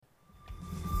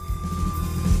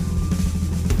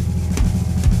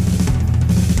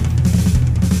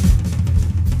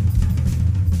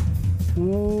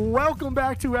Welcome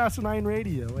back to Asinine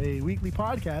Radio, a weekly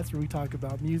podcast where we talk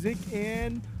about music,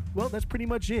 and, well, that's pretty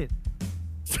much it.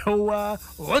 So,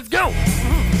 let's go!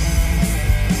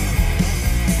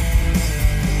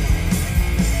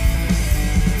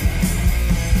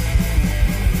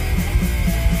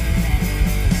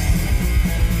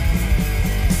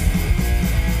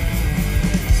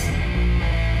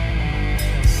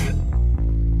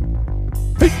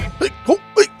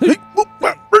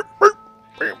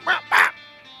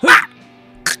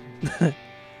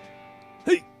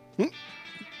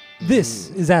 This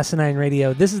is Asinine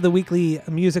Radio. This is the weekly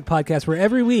music podcast where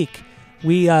every week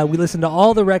we listen to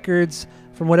all the records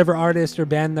from whatever artist or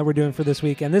band that we're doing for this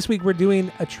week. And this week we're doing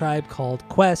A Tribe Called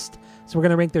Quest. So we're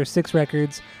going to rank their 6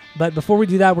 records. But before we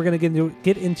do that, we're going to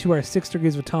get into our 6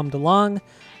 degrees with Tom DeLonge.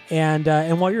 And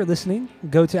while you're listening,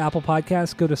 go to Apple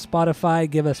Podcasts, go to Spotify,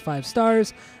 give us 5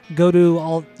 stars. Go to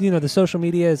all, the social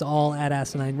media is all at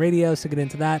Asinine Radio, so get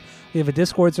into that. We have a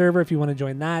Discord server if you want to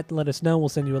join that. Let us know. We'll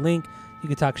send you a link. You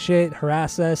can talk shit,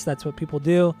 harass us. That's what people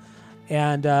do.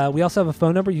 And we also have a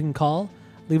phone number you can call.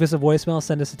 Leave us a voicemail.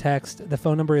 Send us a text. The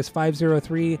phone number is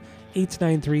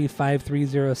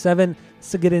 503-893-5307.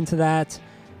 So get into that.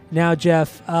 Now,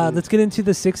 Jeff, let's get into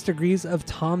the 6 degrees of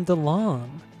Tom DeLonge.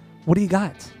 What do you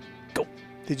got? Go.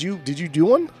 Did you do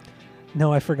one?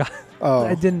 No, I forgot. Oh.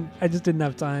 I just didn't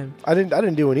have time. I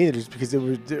didn't do one either, just because it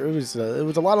was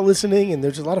a lot of listening, and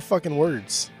there's a lot of fucking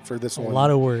words for this one. A lot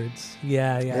of words.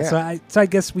 Yeah. So I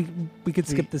guess we could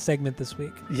skip the segment this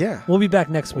week. Yeah. We'll be back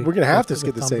next week. We're gonna have to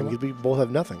skip the segment because we both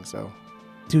have nothing. So.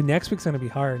 Dude, next week's gonna be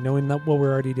hard, knowing what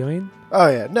we're already doing. Oh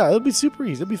yeah, no, it'll be super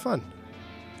easy. It'll be fun.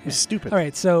 It's stupid. All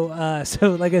right, so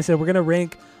like I said, we're gonna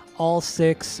rank all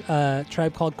 6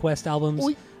 Tribe Called Quest albums,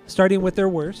 starting with their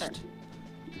worst,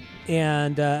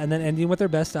 and then ending with their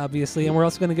best, obviously. And we're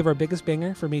also going to give our biggest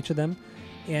banger from each of them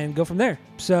and go from there.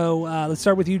 So let's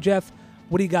start with you, Jeff.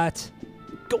 What do you got?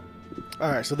 Go.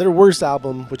 All right, so their worst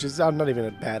album, which is not even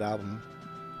a bad album,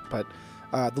 but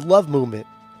the Love Movement.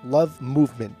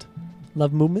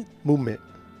 Movement?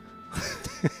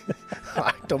 I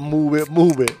like to move it.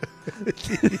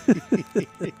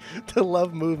 The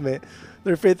Love Movement.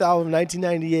 Their 5th album,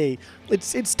 1998.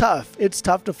 It's tough. It's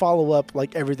tough to follow up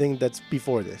like everything that's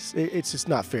before this. It's just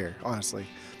not fair, honestly.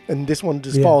 And this one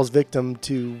just falls victim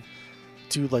to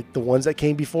like the ones that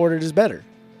came before it are just better.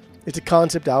 It's a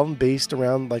concept album based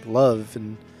around like love,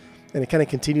 and it kind of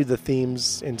continued the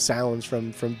themes and sounds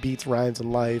from beats, rhymes,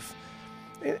 and life.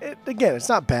 Again, it's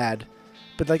not bad,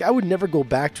 but like I would never go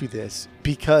back to this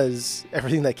because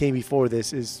everything that came before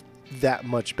this is that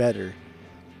much better.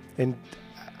 And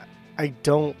I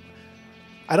don't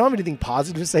have anything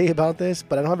positive to say about this,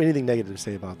 but I don't have anything negative to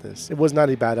say about this. It was not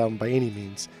a bad album by any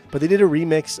means, but they did a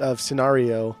remix of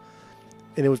Scenario,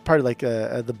 and it was part of like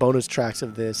the bonus tracks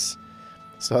of this.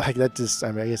 So like that just,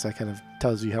 I guess that kind of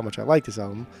tells you how much I like this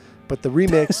album. But the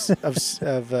remix of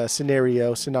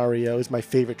Scenario is my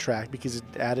favorite track because it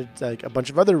added like a bunch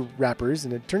of other rappers,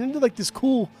 and it turned into like this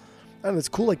cool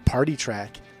like party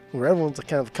track where everyone's like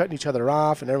kind of cutting each other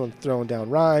off and everyone's throwing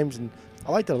down rhymes, and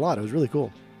I liked it a lot. It was really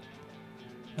cool.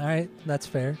 All right. That's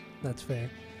fair.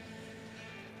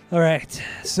 All right.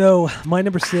 So my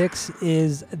number 6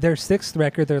 is their 6th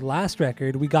record, their last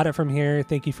record. We got it from here.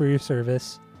 Thank you for your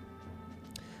service.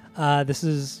 This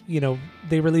is,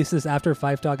 they released this after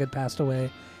Phife Dawg had passed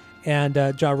away, and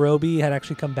Ja Roby had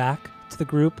actually come back to the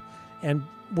group and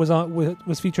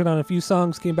was featured on a few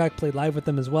songs, came back, played live with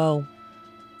them as well.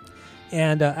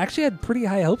 And actually had pretty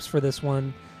high hopes for this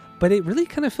one, but it really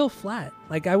kind of fell flat.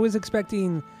 Like I was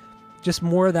expecting just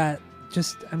more of that.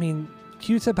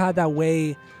 Q-Tip had that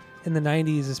way in the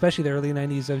 90s, especially the early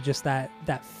 90s, of just that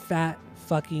fat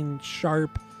fucking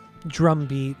sharp drum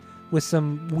beat with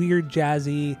some weird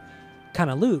jazzy kind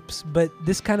of loops. But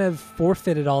this kind of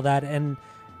forfeited all that, and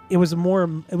it was a more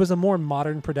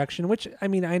modern production, which I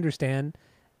understand.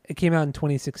 It came out in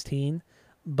 2016,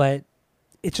 but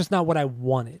it's just not what I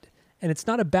wanted. And it's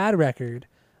not a bad record,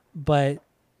 but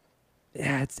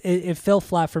yeah, it fell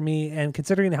flat for me. And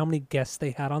considering how many guests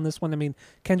they had on this one,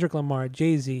 Kendrick Lamar,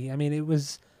 Jay-Z, it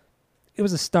was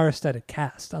a star-studded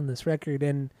cast on this record,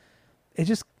 and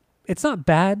it's not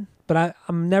bad, but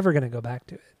I'm never gonna go back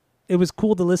to it. It was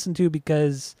cool to listen to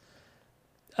because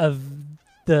of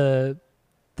the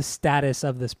status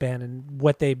of this band and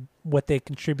what they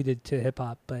contributed to hip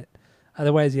hop, but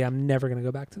otherwise, yeah, I'm never gonna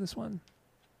go back to this one.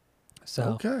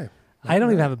 So okay. I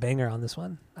don't even have a banger on this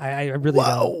one. I really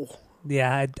don't.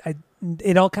 Yeah,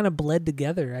 it all kind of bled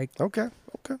together. Okay.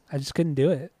 I just couldn't do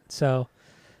it. So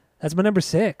that's my number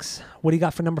 6. What do you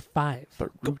got for number 5?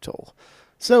 Brutal.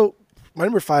 So my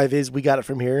number 5 is We Got It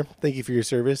From Here. Thank you for your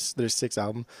service. Their 6th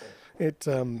album.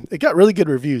 It got really good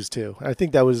reviews too. I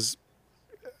think that was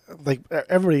like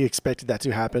everybody expected that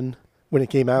to happen when it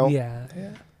came out. Yeah.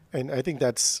 And I think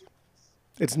it's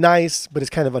nice, but it's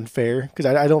kind of unfair because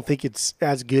I don't think it's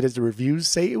as good as the reviews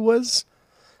say it was.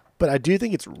 But I do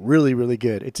think it's really, really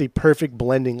good. It's a perfect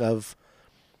blending of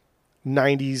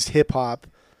 90s hip hop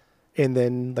and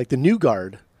then like the new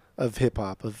guard of hip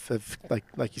hop of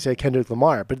like you said, Kendrick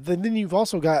Lamar. But then you've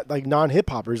also got like non-hip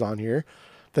hoppers on here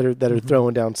that are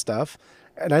throwing down stuff.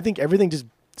 And I think everything just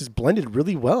blended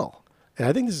really well. And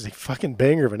I think this is a fucking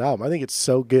banger of an album. I think it's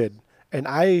so good. And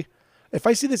if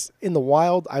I see this in the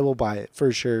wild, I will buy it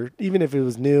for sure. Even if it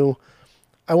was new,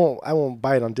 I won't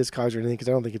buy it on Discogs or anything because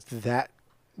I don't think it's that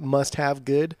must-have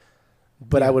good.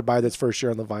 But I would buy this for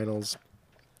sure on the vinyls.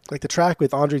 Like the track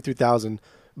with Andre 3000,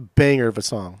 banger of a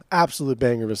song, absolute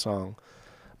banger of a song.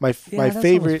 My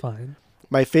favorite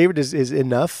is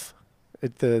Enough.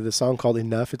 The song called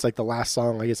Enough. It's like the last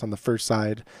song, I guess, on the first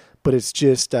side. But it's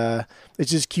just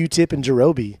Q-Tip and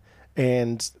Jarobi,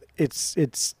 and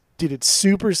it's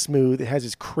super smooth. It has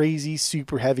this crazy,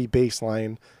 super heavy bass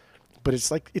line, but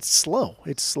it's slow.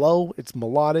 It's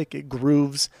melodic. It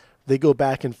grooves. They go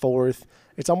back and forth.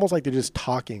 It's almost like they're just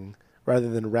talking rather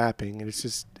than rapping. And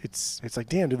it's like,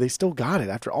 damn, dude, they still got it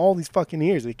after all these fucking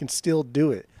years. They can still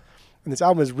do it. And this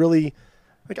album is really,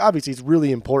 like, obviously it's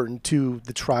really important to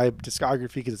the Tribe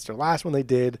discography because it's their last one they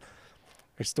did.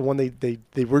 It's the one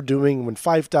they were doing when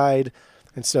Phife died.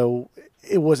 And so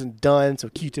it wasn't done. So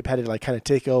Q-Tip had to like kind of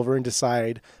take over and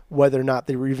decide whether or not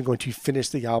they were even going to finish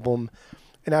the album.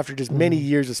 And after just many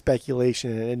years of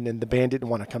speculation and the band didn't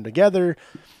want to come together,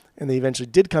 and they eventually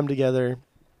did come together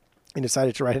and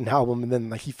decided to write an album, and then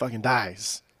like he fucking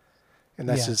dies. And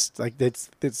that's just like, this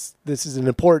is an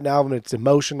important album. It's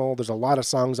emotional. There's a lot of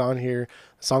songs on here.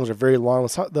 The songs are very long.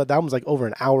 The album's like over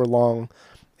an hour long,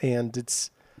 and it's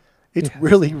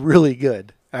really, really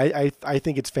good. I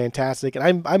think it's fantastic,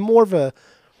 and I'm more of a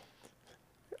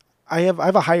I have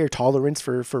a higher tolerance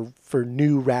for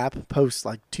new rap post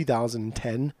like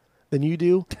 2010 than you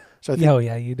do. So I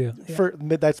think you do.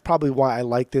 That's probably why I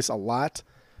like this a lot,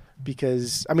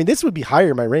 because I mean this would be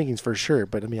higher in my rankings for sure,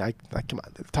 but I mean I come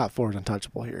on, the top 4 is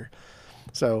untouchable here.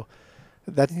 So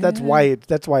that's why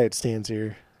it stands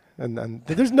here. And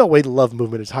there's no way the Love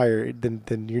Movement is higher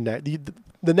than your next.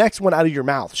 The next one out of your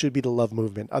mouth should be the Love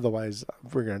Movement. Otherwise,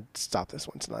 we're going to stop this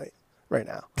one tonight, right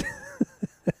now.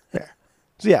 Yeah.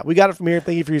 So, yeah, we got it from here.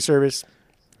 Thank you for your service.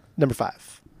 Number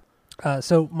 5.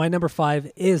 So, my number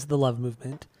 5 is the Love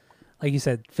Movement. Like you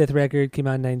said, 5th record, came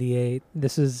out in 98.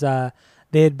 This is,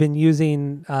 they had been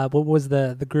using, what was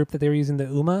the group that they were using, the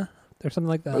Uma? Or something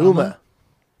like that? Uma.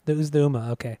 It was the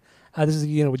Uma, okay. This is,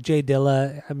 with Jay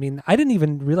Dilla. I mean, I didn't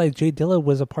even realize Jay Dilla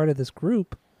was a part of this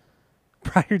group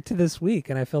prior to this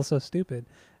week, and I feel so stupid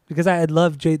because I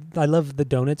love the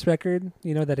Donuts record,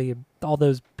 that all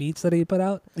those beats that he put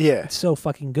out. Yeah. It's so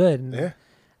fucking good. Yeah.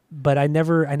 But I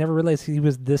never realized he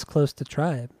was this close to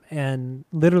Tribe, and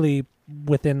literally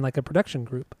within like a production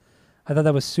group. I thought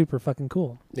that was super fucking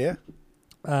cool. Yeah.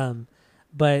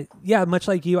 But yeah, much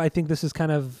like you, I think this is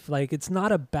kind of like, it's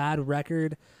not a bad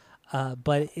record.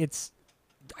 But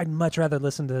I'd much rather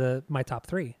listen to my top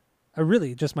 3.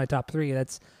 Really just my top 3.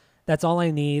 That's all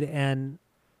I need. And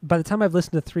by the time I've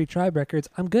listened to 3 Tribe records,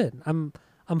 I'm good. I'm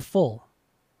full.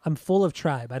 I'm full of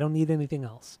Tribe. I don't need anything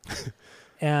else.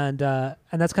 And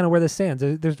that's kind of where this stands.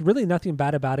 There's really nothing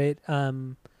bad about it.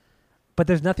 But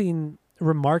there's nothing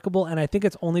remarkable. And I think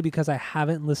it's only because I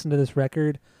haven't listened to this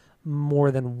record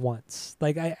more than once.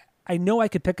 Like I know I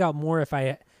could pick out more if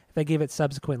I gave it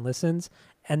subsequent listens.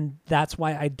 And that's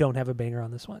why I don't have a banger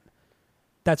on this one.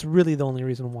 That's really the only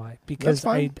reason why, because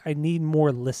I need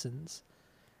more listens.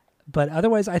 But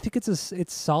otherwise, I think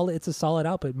it's solid. It's a solid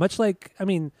output. Much like, I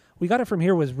mean, We Got It From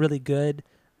Here was really good,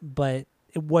 but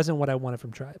it wasn't what I wanted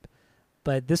from Tribe.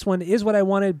 But this one is what I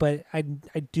wanted, but I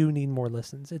do need more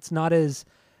listens. It's not as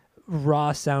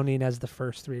raw sounding as the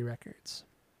first 3 records.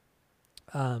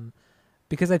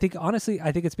 Because I think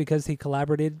it's because he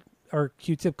collaborated, or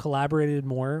Q-Tip collaborated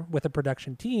more with a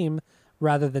production team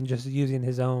rather than just using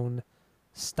his own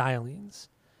stylings.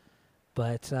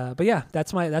 But yeah,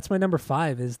 that's my number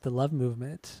 5 is the Love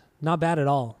Movement. Not bad at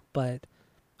all, but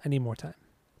I need more time.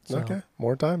 So, okay,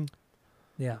 more time.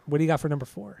 Yeah. What do you got for number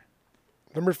 4?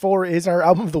 Number 4 is our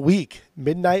album of the week,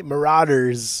 Midnight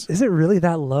Marauders. Is it really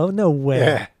that low? No way.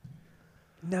 Yeah.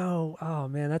 No. Oh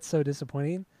man, that's so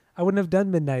disappointing. I wouldn't have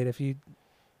done Midnight if you.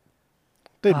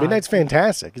 Dude, Midnight's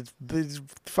fantastic. It's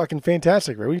fucking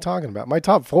fantastic. Right? What are you talking about? My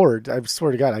top 4, I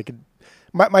swear to God, I could.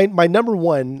 My number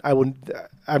 1,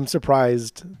 I'm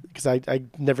surprised because I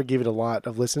never gave it a lot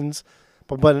of listens.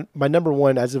 But my number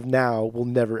one as of now will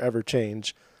never ever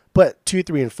change. But 2,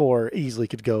 3, and 4 easily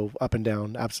could go up and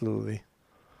down. Absolutely.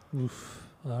 Oof.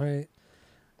 All right.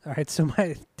 So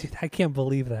dude, I can't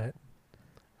believe that.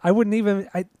 I wouldn't even.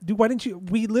 Why didn't you?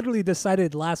 We literally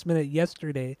decided last minute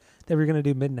yesterday that we were gonna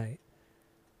do Midnight.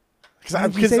 Because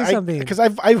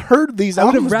I've heard these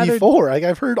albums before. Like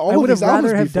I've heard all of these albums before. I would have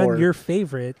rather have done your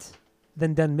favorite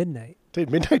than done Midnight. Dude,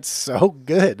 Midnight's so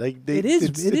good. Like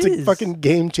it's a fucking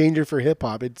game changer for hip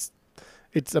hop. It's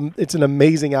an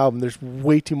amazing album. There's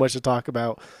way too much to talk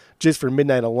about just for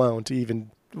Midnight alone to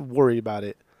even worry about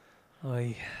it.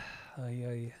 Oy.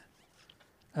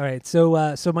 All right,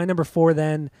 so my number 4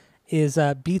 then is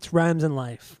Beats, Rhymes, and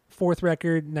Life. 4th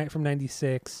record, night from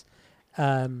 '96.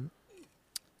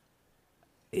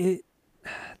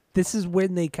 This is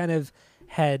when they kind of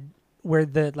had where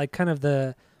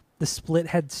the split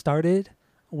had started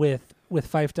with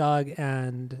Phife Dawg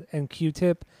and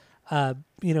Q-Tip.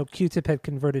 Q-Tip had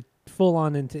converted full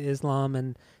on into Islam,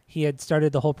 and he had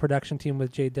started the whole production team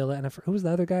with Jay Dilla. And who was the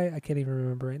other guy? I can't even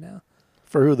remember right now.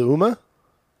 For who, the Ummah?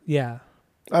 Yeah.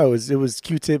 Oh, it was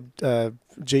Q-Tip,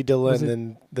 Jay Dilla, and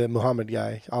then the Muhammad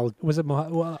guy. Was it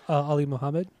Ali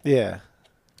Muhammad? Yeah.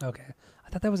 Okay. I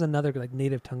thought that was another like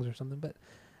Native Tongues or something, but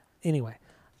anyway.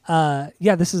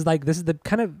 This is the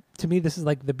kind of, to me, this is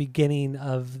like the beginning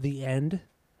of the end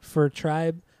for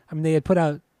Tribe. I mean, they had put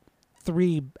out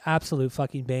 3 absolute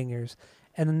fucking bangers,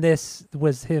 and then this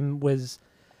was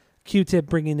Q-Tip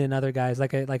bringing in other guys,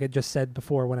 like I just said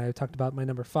before when I talked about my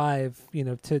number 5,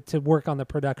 to work on the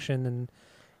production, and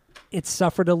it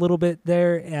suffered a little bit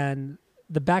there, and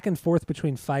the back and forth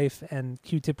between Phife and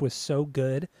Q-Tip was so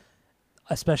good,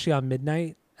 especially on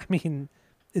Midnight. I mean,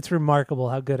 it's remarkable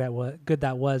how good that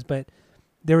was, but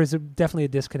there was definitely a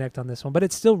disconnect on this one, but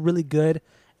it's still really good,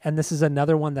 and this is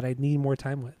another one that I need more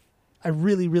time with. I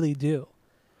really, really do,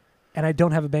 and I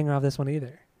don't have a banger off this one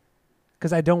either.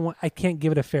 Because I can't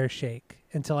give it a fair shake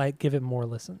until I give it more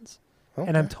listens. Okay.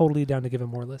 And I'm totally down to give it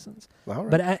more listens. All right.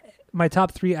 But my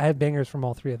top 3, I have bangers from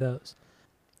all 3 of those.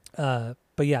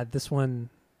 But yeah, this one,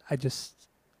 I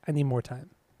need more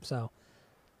time. So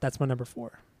that's my number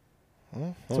 4.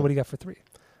 So what do you got for 3?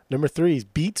 Number 3 is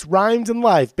Beats, Rhymes, and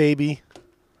Life, baby.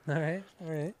 All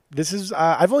right. This is,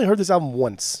 I've only heard this album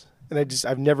once. And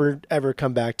I've never, ever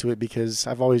come back to it because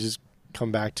I've always just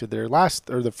come back to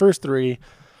the first 3.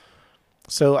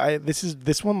 So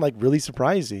this one like really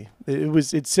surprised me.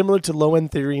 It's similar to Low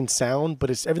End Theory in sound, but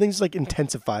everything's like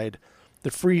intensified.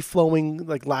 The free flowing,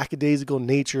 like lackadaisical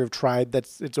nature of Tribe,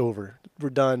 it's over.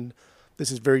 We're done.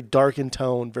 This is very dark in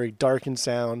tone, very dark in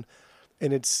sound,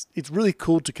 and it's really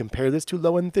cool to compare this to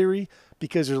Low End Theory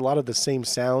because there's a lot of the same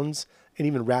sounds and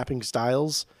even rapping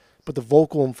styles, but the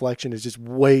vocal inflection is just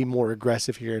way more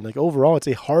aggressive here. And like overall, it's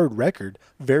a hard record,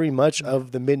 very much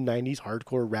of the mid-90s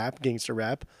hardcore rap, gangster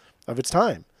rap of its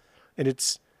time. And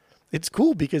it's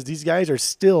cool because these guys are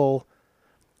still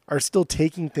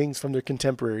taking things from their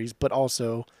contemporaries, but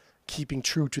also keeping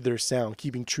true to their sound,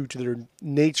 keeping true to their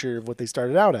nature of what they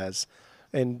started out as.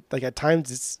 And like at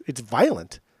times it's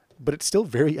violent, but it's still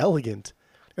very elegant.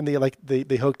 And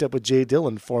they hooked up with Jay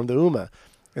Dilla, formed the Ummah.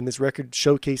 And this record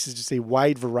showcases just a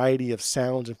wide variety of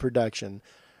sounds and production.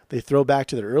 They throw back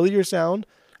to their earlier sound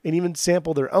and even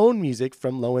sample their own music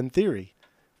from Low End Theory,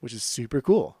 which is super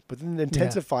cool, but then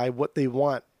intensify what they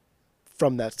want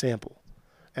from that sample.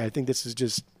 And I think this is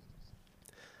just,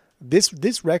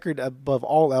 this record above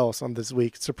all else on this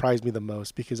week surprised me the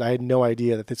most because I had no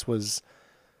idea that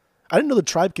I didn't know the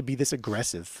Tribe could be this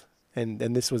aggressive, and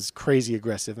this was crazy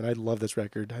aggressive, and I love this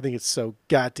record. I think it's so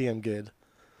goddamn good.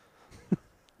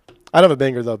 I don't have a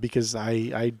banger though because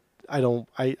I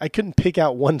couldn't pick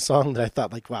out one song that I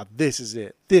thought like, wow, this is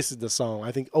it. This is the song.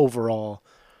 I think overall,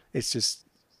 it's just,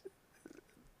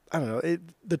 I don't know.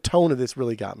 The tone of this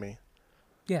really got me.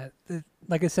 Yeah,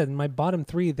 like I said, in my bottom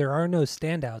 3, there are no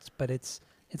standouts, but it's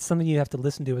something you have to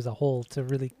listen to as a whole to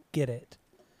really get it,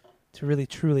 to really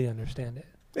truly understand it.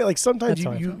 Yeah, like sometimes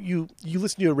you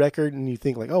listen to a record and you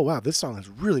think like, oh wow, this song is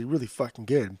really, really fucking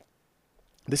good.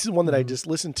 This is one that I just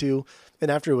listened to,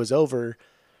 and after it was over,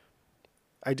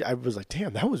 I was like,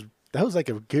 damn, that was like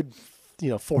a good,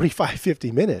 45,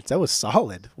 50 minutes. That was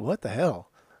solid. What the hell?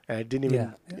 And it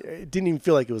didn't even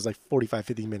feel like it was like 45,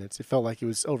 50 minutes. It felt like it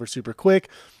was over super quick,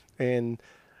 and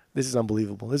this is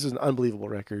unbelievable. This is an unbelievable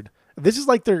record. This is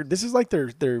like their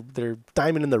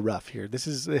diamond in the rough here. This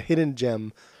is a hidden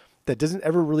gem that doesn't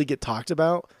ever really get talked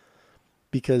about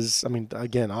because, I mean,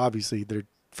 again, obviously their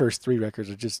first 3 records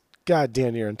are just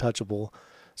goddamn near untouchable.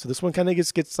 So this one kind of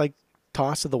gets like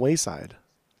tossed to the wayside.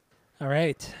 All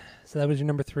right. So that was your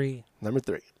number 3. Number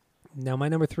 3. Now my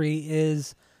number 3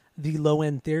 is the Low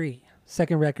End Theory.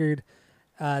 second record.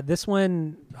 This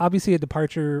one, obviously a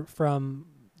departure from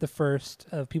the first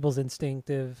of People's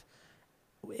Instinctive,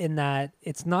 in that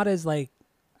it's not as like,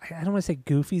 I don't want to say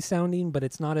goofy sounding, but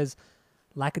it's not as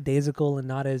lackadaisical and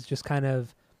not as just kind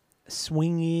of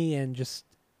swingy, and just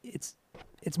it's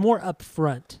more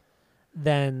upfront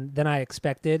than I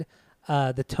expected.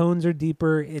 The tones are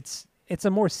deeper. It's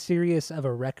a more serious of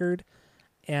a record,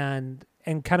 and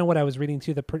kind of what I was reading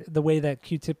too, the way that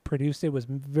Q-Tip produced it was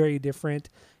very different.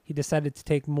 He decided to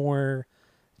take more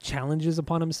challenges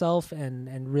upon himself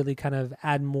and really kind of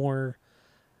add more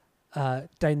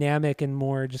dynamic and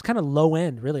more just kind of low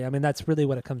end, really. I mean, that's really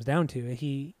what it comes down to.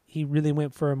 He really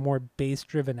went for a more bass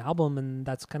driven album, and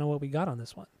that's kind of what we got on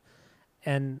this one.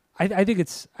 And I think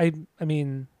I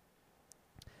mean,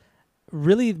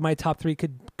 really my top three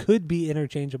could be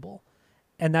interchangeable.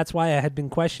 And that's why I had been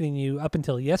questioning you up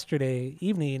until yesterday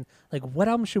evening, like, what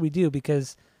album should we do?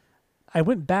 Because I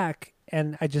went back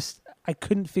and I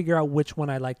couldn't figure out which one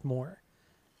I liked more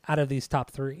out of these top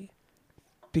three,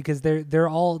 because they're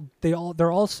all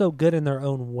so good in their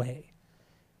own way.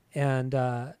 And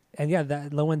yeah,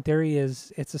 that Low End Theory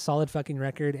it's a solid fucking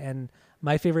record. And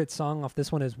my favorite song off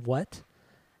this one is What?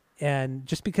 And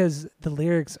just because the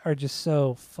lyrics are just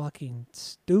so fucking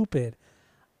stupid.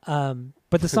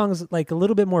 But the song is like a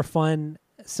little bit more fun,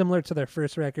 similar to their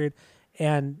first record.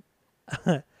 And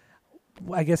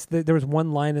I guess there was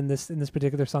one line in this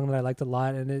particular song that I liked a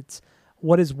lot, and it's,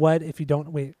 what is what if you don't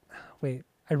wait.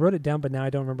 I wrote it down, but now I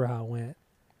don't remember how it went.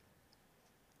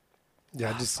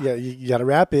 Yeah, you got to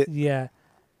rap it. Yeah.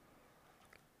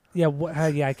 Yeah,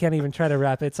 I can't even try to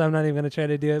rap it, so I'm not even going to try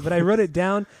to do it. But I wrote it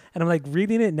down, and I'm like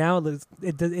reading it now.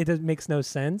 It makes no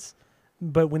sense.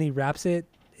 But when he raps it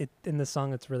in the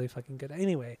song, it's really fucking good.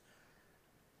 Anyway,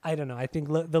 I don't know. I think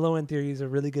the Low End Theory is a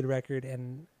really good record,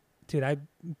 and dude, I'm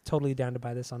totally down to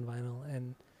buy this on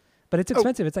vinyl. But it's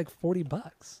expensive. It's like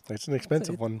 $40. It's an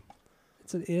expensive one.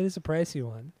 It is a pricey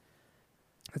one.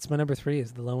 That's my number 3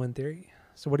 is the Low End Theory.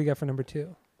 So what do you got for number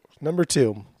 2? Number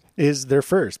 2 is their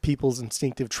first, People's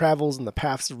Instinctive Travels in the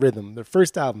Paths of Rhythm. Their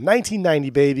first album, 1990,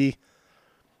 baby.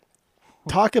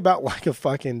 Talk about like a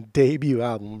fucking debut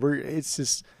album. It's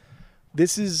just,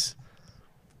 this is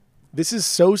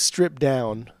so stripped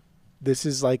down. This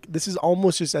is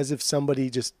almost just as if somebody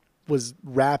just was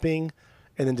rapping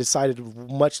and then decided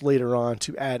much later on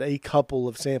to add a couple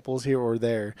of samples here or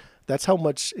there. That's how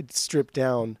much it's stripped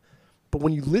down. But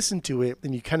when you listen to it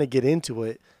and you kind of get into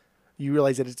it, you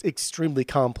realize that it's extremely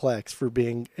complex for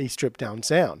being a stripped down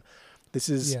sound. This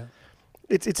is,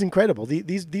 it's incredible.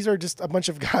 These are just a bunch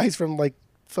of guys from like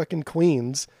fucking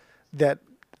Queens that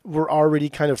were already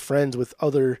kind of friends with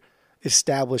other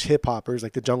established hip hoppers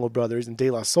like the Jungle Brothers and De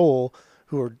La Soul,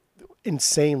 who are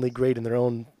insanely great in their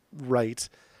own right.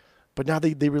 But now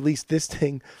they released this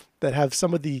thing that have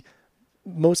some of the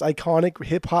most iconic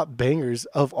hip hop bangers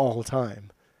of all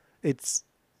time. It's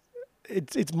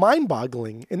mind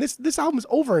boggling. And this album's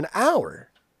over an hour.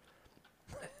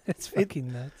 It's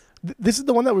fucking nuts. This is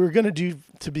the one that we were going to do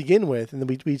to begin with, and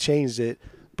then we changed it.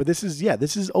 But this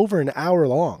is over an hour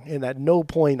long, and at no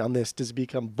point on this does it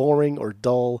become boring or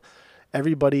dull.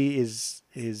 Everybody is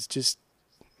just,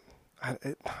 I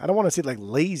don't want to say like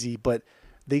lazy, but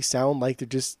they sound like they're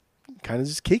just kind of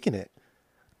just kicking it.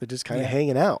 They're just kind of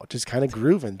hanging out, just kind of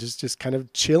grooving, just kind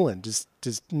of chilling, just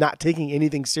not taking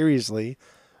anything seriously,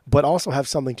 but also have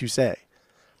something to say.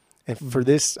 And for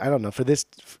this, I don't know, for this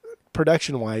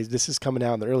production-wise, this is coming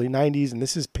out in the early 90s, and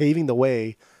this is paving the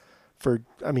way for,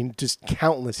 I mean, just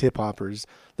countless hip-hoppers.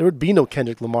 There would be no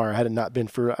Kendrick Lamar had it not been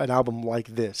for an album like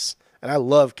this. And I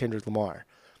love Kendrick Lamar.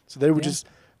 So they were just,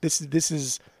 this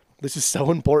is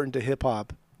so important to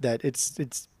hip-hop that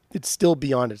it's still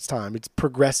beyond its time. It's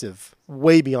progressive,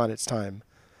 way beyond its time.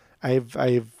 I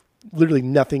have literally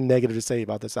nothing negative to say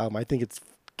about this album. I think it's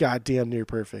goddamn near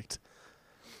perfect.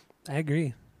 I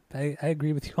agree. I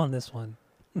agree with you on this one.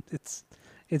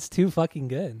 It's too fucking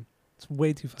good. It's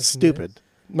way too fucking stupid.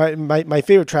 Good. My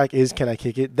favorite track is Can I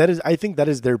Kick It? I think that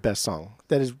is their best song.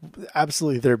 That is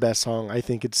absolutely their best song. I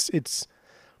think it's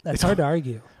hard to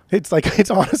argue. It's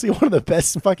honestly one of the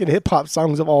best fucking hip hop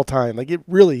songs of all time. Like, it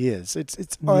really is.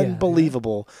 It's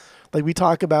unbelievable. Yeah. Like, we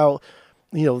talk about,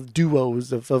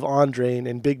 duos of Andre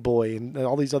and Big Boy and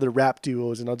all these other rap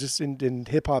duos, and just in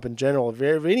hip hop in general.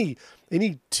 If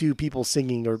any two people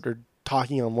singing or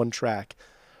talking on one track,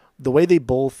 the way they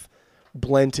both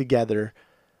blend together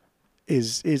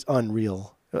is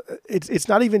unreal. It's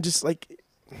not even just like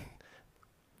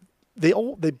they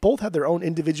both have their own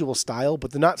individual style,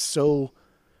 but they're not so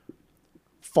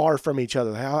far from each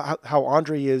other. How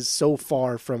Andre is so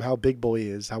far from how Big Boy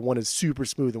is. How one is super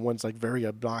smooth and one's like very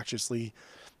obnoxiously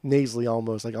nasally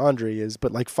almost like Andre is,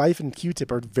 but like Fife and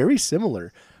Q-Tip are very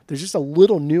similar. There's just a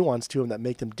little nuance to them that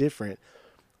make them different.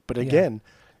 But again,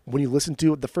 when you listen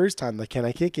to it the first time, like Can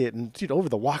I Kick It, and dude, over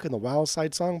the Walk on the Wild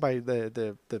Side song by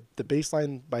the bass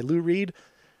line by Lou Reed.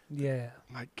 Yeah.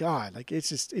 My God, like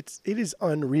it is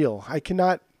unreal. I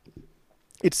cannot.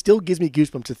 It still gives me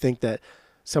goosebumps to think that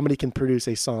somebody can produce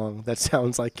a song that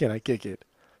sounds like Can I Kick It.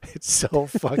 It's so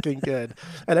fucking good.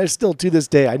 And I still, to this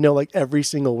day, I know like every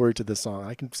single word to the song.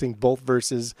 I can sing both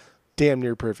verses damn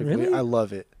near perfectly. Really? I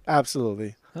love it.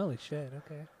 Absolutely. Holy shit.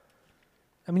 Okay.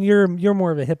 I mean, you're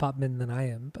more of a hip hop man than I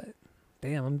am, but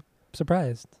damn, I'm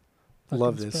surprised.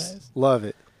 Love this. Surprised. Love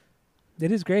it.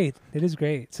 It is great. It is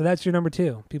great. So that's your number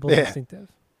 2, People's Instinctive.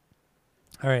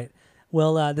 All right.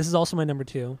 Well, this is also my number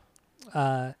 2.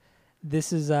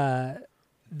 This is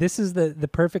the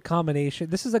perfect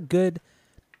combination. This is a good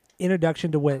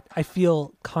introduction to what I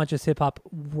feel conscious hip hop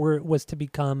was to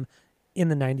become in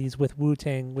the 90s with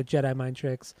Wu-Tang, with Jedi Mind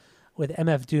Tricks, with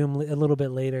MF Doom a little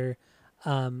bit later.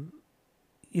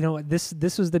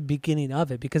 This was the beginning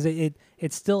of it because it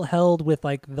still held with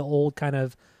like the old kind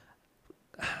of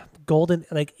golden,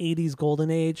 like 80s golden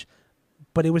age,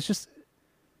 but it was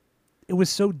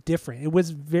so different. It was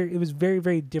very,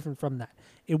 very different from that.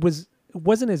 It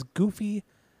wasn't as goofy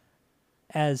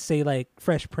as say like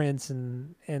Fresh Prince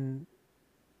and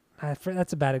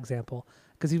that's a bad example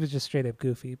because he was just straight up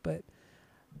goofy, but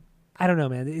I don't know,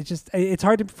 man. It's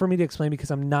hard for me to explain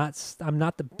because I'm not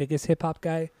the biggest hip hop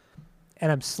guy, and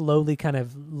I'm slowly kind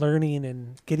of learning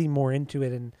and getting more into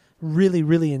it and really,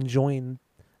 really enjoying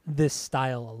this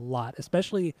style a lot,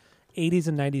 especially 80s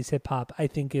and 90s hip hop. I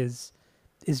think is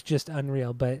just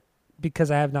unreal, but because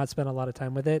I have not spent a lot of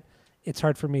time with it, it's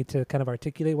hard for me to kind of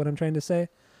articulate what I'm trying to say.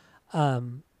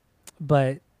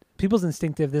 But People's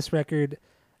Instinctive, this record,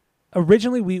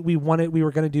 originally we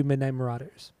were going to do Midnight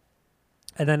Marauders.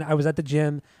 And then I was at the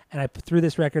gym and I threw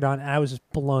this record on and I was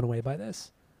just blown away by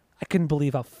this. I couldn't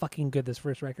believe how fucking good this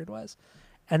first record was.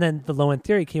 And then the Low End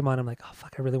Theory came on. I'm like, oh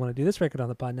fuck, I really want to do this record on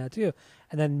the pod now too.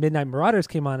 And then Midnight Marauders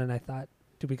came on and I thought,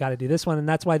 dude, we got to do this one. And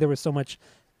that's why there was so much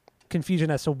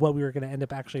confusion as to what we were going to end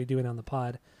up actually doing on the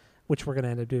pod, which we're going to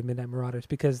end up doing Midnight Marauders,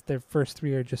 because their first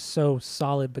 3 are just so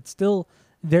solid, but still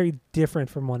very different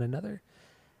from one another.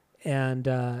 And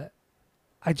I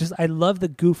love the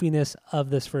goofiness of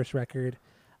this first record.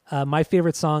 My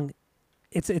favorite song,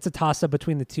 it's a toss up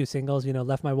between the 2 singles,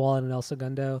 Left My Wallet and El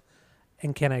Segundo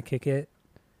and Can I Kick It.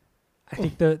 I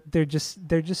think they're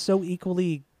just so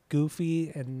equally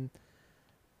goofy and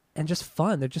just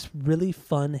fun. They're just really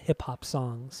fun hip hop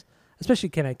songs. Especially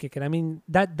Can I Kick It? I mean,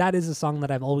 that is a song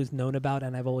that I've always known about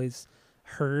and I've always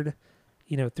heard,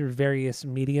 through various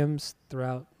mediums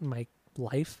throughout my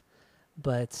life.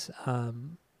 But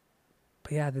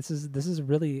yeah, this is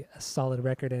really a solid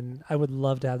record, and I would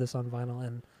love to have this on vinyl.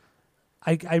 And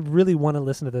I really want to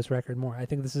listen to this record more. I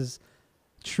think this is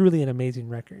truly an amazing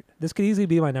record. This could easily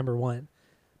be my number 1,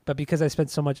 but because I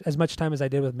spent as much time as I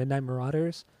did with Midnight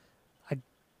Marauders, I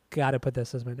gotta put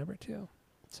this as my number 2.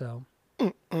 So.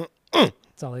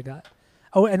 That's all I got.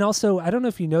 Oh, and also, I don't know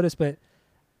if you noticed, but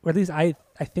or at least I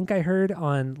think I heard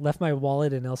on Left My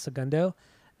Wallet and El Segundo,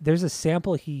 there's a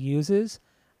sample he uses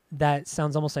that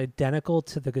sounds almost identical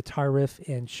to the guitar riff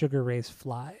in Sugar Ray's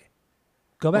Fly.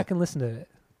 Go back and listen to it.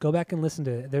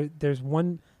 There's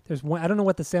one. I don't know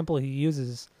what the sample he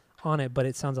uses on it, but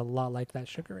it sounds a lot like that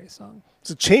Sugar Ray song.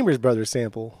 It's a Chambers Brothers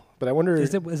sample, but I wonder... Is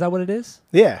that what it is?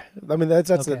 Yeah. I mean, that's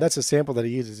okay. That's a sample that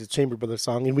he uses. It's a Chambers Brothers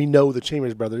song, and we know the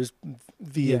Chambers Brothers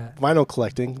via vinyl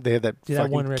collecting. They have that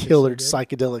fucking killer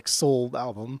psychedelic soul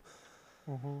album.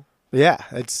 Mm-hmm. Yeah,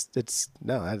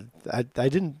 I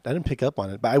didn't pick up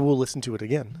on it, but I will listen to it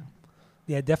again.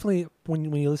 Yeah, definitely.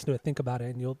 When you listen to it, think about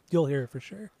it, and you'll hear it for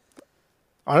sure.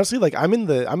 Honestly, like I'm in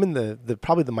the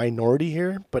probably the minority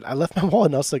here, but I Left My Wallet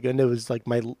and El Segundo was like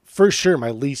my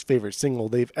least favorite single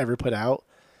they've ever put out.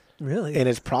 Really? And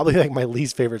it's probably like my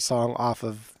least favorite song off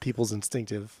of People's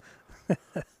Instinctive.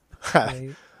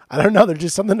 Right. I don't know. There's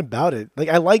just something about it. Like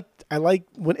I like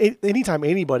when anytime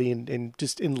anybody in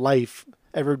just in life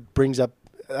ever brings up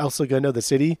El Segundo, the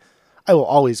city, I will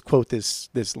always quote this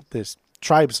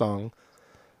Tribe song.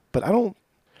 But I'm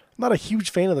not a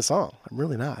huge fan of the song. I'm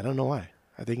really not. I don't know why.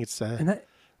 I think it's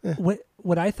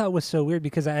what I thought was so weird,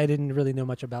 because I didn't really know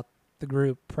much about the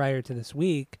group prior to this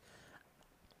week.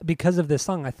 Because of this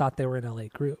song, I thought they were an LA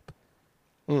group.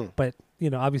 But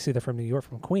obviously they're from New York,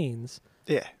 from Queens.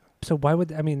 Yeah. So why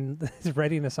would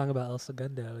writing a song about El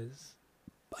Segundo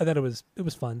I thought it was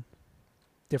fun,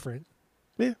 different.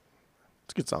 Yeah,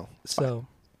 it's a good song. It's fine.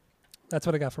 That's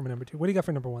what I got for my number 2. What do you got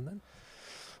for number 1 then?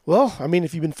 Well, I mean,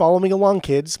 if you've been following along,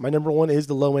 kids, my number 1 is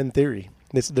the Low End Theory.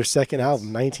 This is their second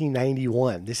album,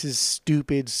 1991. This is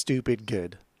stupid, stupid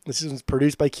good. This was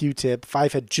produced by Q-Tip.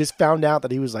 Fife had just found out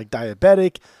that he was like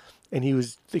diabetic, and he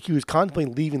was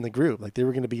contemplating leaving the group. Like they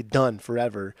were going to be done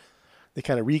forever. They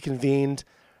kind of reconvened.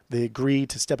 They agreed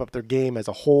to step up their game as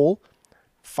a whole.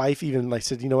 Fife even like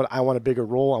said, you know what, I want a bigger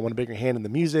role. I want a bigger hand in the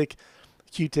music.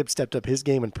 Q-Tip stepped up his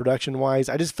game in production-wise.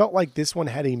 I just felt like this one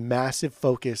had a massive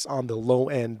focus on the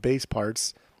low-end bass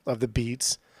parts of the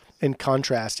beats and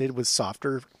contrasted with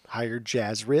softer, higher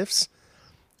jazz riffs.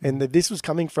 And that this was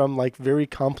coming from like very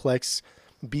complex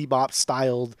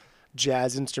bebop-styled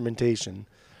jazz instrumentation.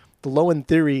 The low-end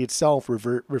theory itself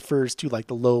refers to like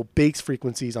the low bass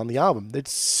frequencies on the album.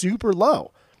 It's super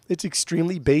low. It's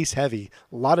extremely bass heavy.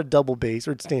 A lot of double bass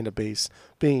or stand-up bass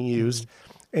being used.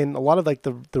 And a lot of like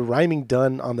the rhyming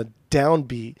done on the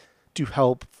downbeat to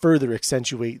help further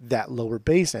accentuate that lower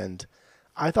bass end.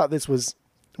 I thought this was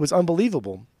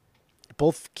unbelievable.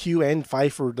 Both Q and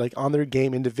Fife were like on their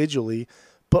game individually,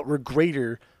 but were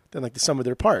greater than like the sum of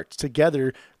their parts.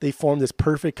 Together, they formed this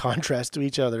perfect contrast to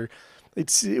each other.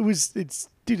 It's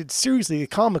seriously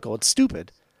comical. It's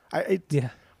stupid.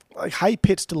 Like high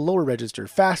pitch to the lower register,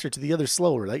 faster to the other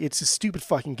slower. Like it's just stupid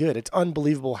fucking good. It's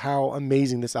unbelievable how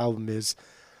amazing this album is.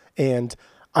 And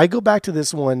I go back to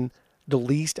this one the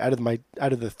least out of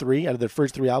the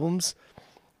first three albums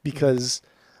because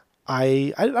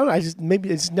I don't know, maybe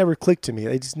it just never clicked to me.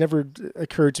 It just never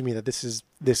occurred to me that this is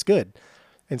this good.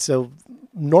 And so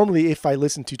normally if I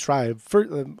listen to Tribe,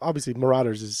 obviously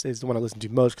Marauders is the one I listen to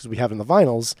most because we have it in the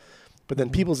vinyls, but then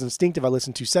People's Instinctive I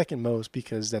listen to second most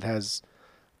because that's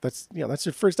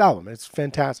their first album. It's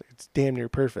fantastic. It's damn near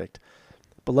perfect.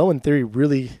 But Low End Theory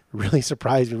really, really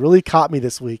surprised me, really caught me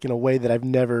this week in a way that I've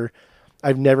never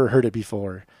heard it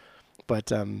before.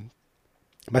 But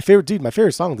my favorite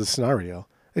song is The Scenario.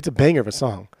 It's a banger of a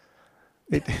song.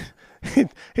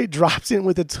 It drops in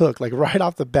with its hook, like right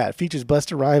off the bat. Features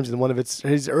Busta Rhymes in one of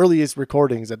his earliest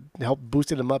recordings that helped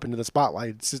boosted him up into the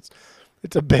spotlight.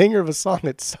 It's a banger of a song.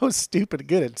 It's so stupid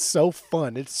good. It's so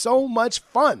fun. It's so much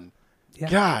fun.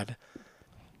 Yeah. God.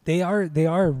 They are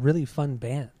a really fun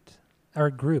band. Or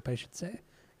group, I should say.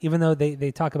 Even though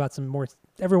they talk about some more,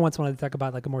 every once in a while they talk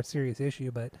about like a more serious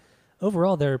issue, but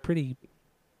overall they're pretty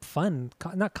fun,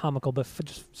 not comical, but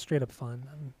just straight up fun.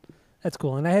 That's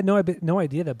cool. And I had no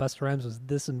idea that Busta Rhymes was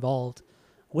this involved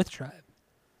with Tribe.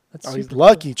 He's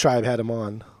lucky cool. Tribe had him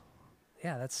on.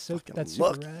 Yeah, that's super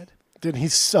rad. Dude,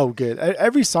 he's so good.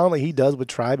 Every song that he does with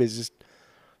Tribe is just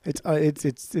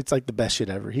it's like the best shit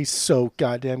ever. He's so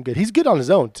goddamn good. He's good on his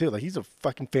own too. Like he's a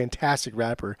fucking fantastic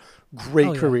rapper.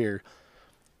 Great career.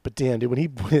 But damn,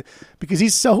 dude, because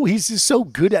he's just so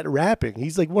good at rapping.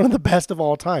 He's like one of the best of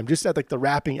all time, just at like the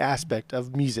rapping aspect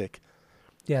of music.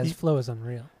 Yeah, his flow is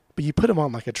unreal. But you put him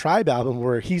on like a Tribe album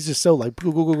where he's just so like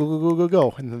go go go go go go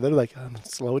go, and then they're like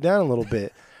slow it down a little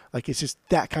bit. Like it's just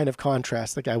that kind of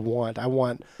contrast. Like I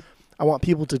want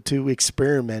people to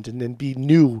experiment and then be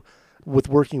new with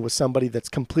working with somebody that's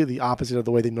completely opposite of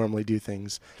the way they normally do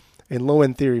things. And Low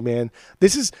End Theory, man,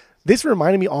 this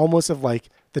reminded me almost of like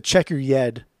the Checker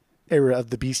Yed era of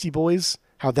the Beastie Boys,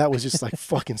 how that was just like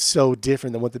fucking so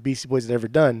different than what the Beastie Boys had ever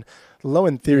done. Low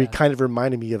End Theory kind of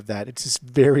reminded me of that. It's just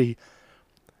very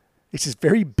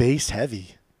bass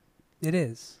heavy. It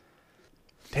is.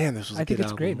 Damn, this was a good album. I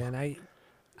think it's great, man.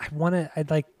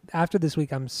 I'd like after this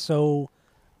week, I'm so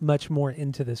much more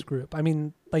into this group. I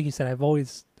mean, like you said,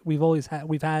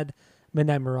 we've had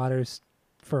Midnight Marauders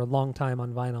for a long time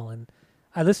on vinyl, and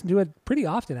I listen to it pretty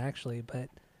often actually, but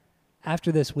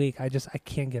after this week I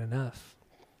can't get enough.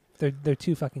 They're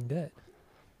too fucking good.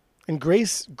 And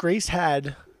Grace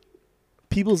had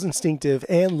People's Instinctive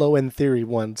and Low End Theory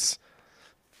once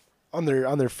on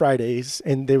their Fridays,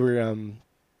 and they were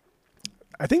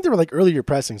I think they were like earlier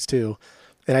pressings too,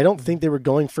 and I don't think they were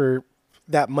going for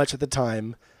that much at the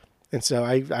time. And so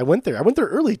I went there. I went there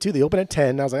early, too. They opened at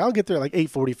 10. I was like, I'll get there at like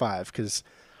 8:45 because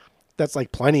that's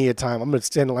like plenty of time. I'm going to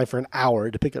stand in line for an hour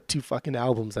to pick up 2 fucking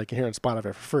albums I can hear on Spotify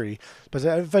for free. But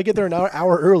if I get there an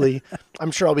hour early,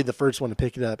 I'm sure I'll be the first one to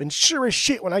pick it up. And sure as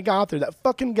shit, when I got there, that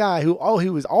fucking guy who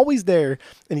was always there,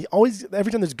 and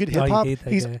every time there's good hip-hop,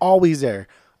 he's always there.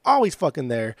 Always fucking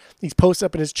there. He's posted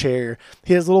up in his chair.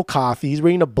 He has a little coffee. He's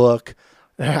reading a book.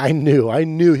 I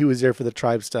knew he was there for the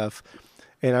Tribe stuff.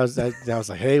 And I was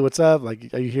like, hey, what's up?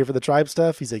 Like, are you here for the Tribe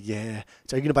stuff? He's like, yeah.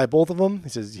 So are you going to buy both of them? He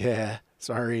says, yeah,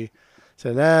 sorry. I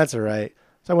said, nah, that's all right.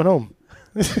 So I went home.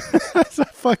 So I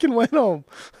fucking went home.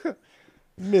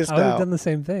 Missed out. I would have done the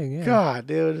same thing, yeah. God,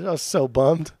 dude, I was so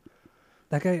bummed.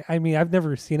 That guy, I mean, I've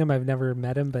never seen him. I've never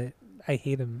met him, but I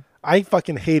hate him. I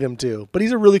fucking hate him too, but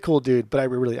he's a really cool dude. But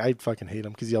I fucking hate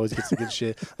him because he always gets the good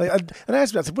shit. Like, and I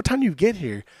asked him, I said, "What time do you get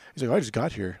here?" He's like, "I just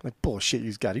got here." I'm like, bullshit,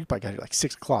 you probably got here like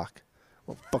 6 o'clock.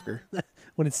 Well, fucker.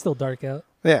 When it's still dark out.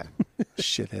 Yeah,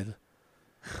 shithead.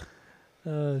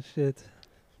 Oh shit!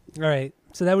 All right,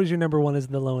 so that was your number one, is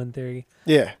the low end theory.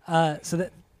 Yeah. So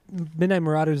that Midnight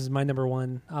Marauders is my number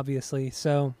one, obviously.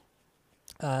 So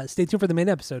stay tuned for the main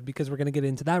episode because we're gonna get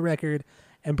into that record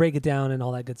and break it down and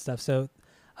all that good stuff. So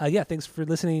yeah, thanks for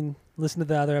listening. Listen to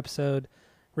the other episode,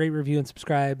 rate, review, and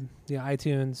subscribe.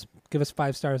 iTunes. Give us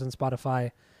 5 stars on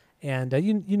Spotify, and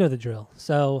you know the drill.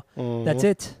 So that's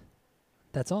it.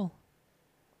 That's all.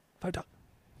 5 Dog.